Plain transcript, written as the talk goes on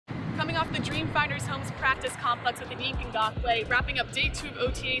at the Dreamfinders Homes practice complex with Yannick Ngakoue, wrapping up day 2 of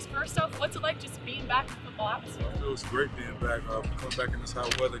OTAs. First off, what's it like just being back in the football atmosphere? It feels great being back. Coming back in this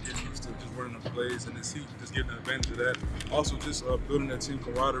hot weather, getting used to just running the plays and this heat, just getting advantage of that. Also, just building that team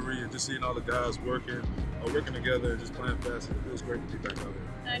camaraderie and just seeing all the guys working together and just playing fast. It feels great to be back out here.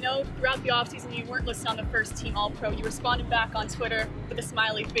 And I know throughout the offseason you weren't listed on the first team All-Pro. You responded back on Twitter with a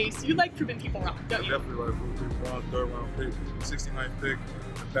smiley face. You like proving people wrong, don't you? Definitely like proving people wrong. 3rd round pick, 69th pick,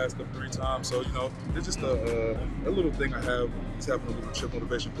 and passed up 3 times. So, you know, it's just a little thing I have. Just having a little chip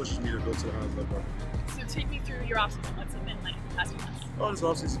motivation pushes me to go to the highest level. So take me through your offseason. What's it been like the past few months? Oh, this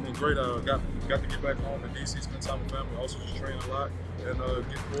offseason been great. Got to get back home in DC, spend time with family, also just train a lot, and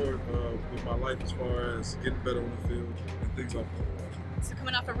get forward with my life as far as getting better on the field and things like that. So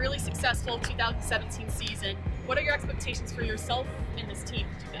coming off a really successful 2017 season, what are your expectations for yourself and this team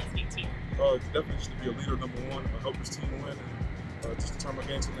for 2018? Definitely just to be a leader, #1. I hope this team win, and just to turn my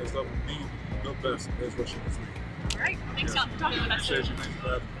game to the next level and be the best as rushing this league. All right, thanks for talking with us. Appreciate you. Thanks for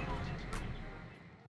having me.